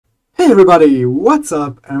Hey everybody, what's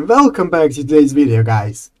up and welcome back to today's video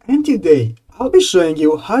guys. And today I'll be showing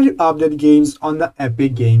you how to update games on the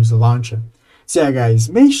Epic Games Launcher. So yeah guys,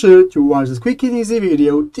 make sure to watch this quick and easy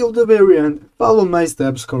video till the very end, follow my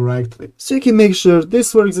steps correctly, so you can make sure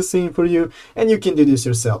this works the same for you and you can do this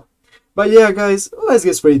yourself. But yeah guys, let's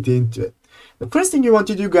get straight into it. The first thing you want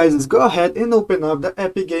to do guys is go ahead and open up the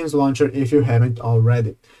Epic Games Launcher if you haven't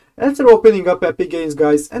already. After opening up Epic Games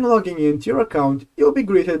guys and logging into your account, you'll be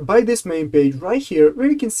greeted by this main page right here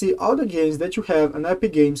where you can see all the games that you have on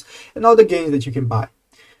Epic Games and all the games that you can buy.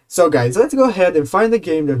 So guys, let's go ahead and find the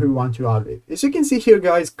game that we want to update. As you can see here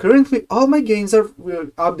guys, currently all my games are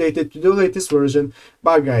updated to the latest version.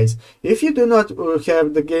 But guys, if you do not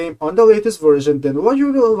have the game on the latest version, then what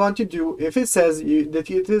you will want to do, if it says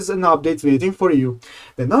that it is an update waiting for you,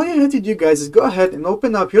 then all you have to do guys is go ahead and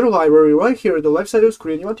open up your library right here at the left side of the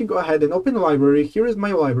screen. You want to go ahead and open the library. Here is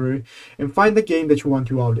my library, and find the game that you want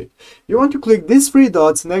to update. You want to click these three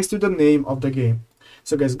dots next to the name of the game.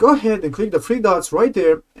 So guys, go ahead and click the three dots right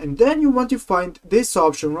there, and then you want to find this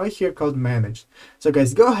option right here called Manage. So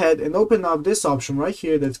guys, go ahead and open up this option right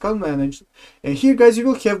here that's called Manage, and here guys you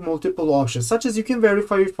will have multiple options such as you can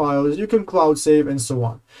verify your files, you can cloud save, and so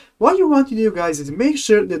on. What you want to do guys is make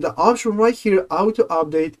sure that the option right here, auto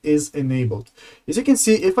update, is enabled. As you can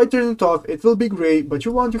see, if I turn it off it will be gray, but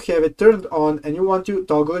you want to have it turned on and you want to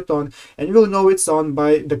toggle it on, and you will know it's on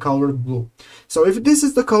by the color blue. So if this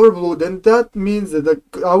is the color blue, then that means that the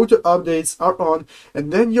auto updates are on,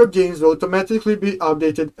 and then your games will automatically be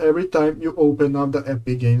updated every time you open up the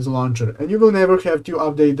Epic Games Launcher, and you will never have to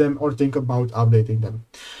update them or think about updating them.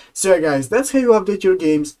 So yeah guys, that's how you update your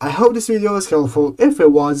games. I hope this video was helpful. If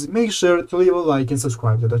it was, make sure to leave a like and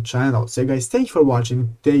subscribe to the channel. So guys, thank you for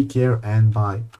watching, take care and bye.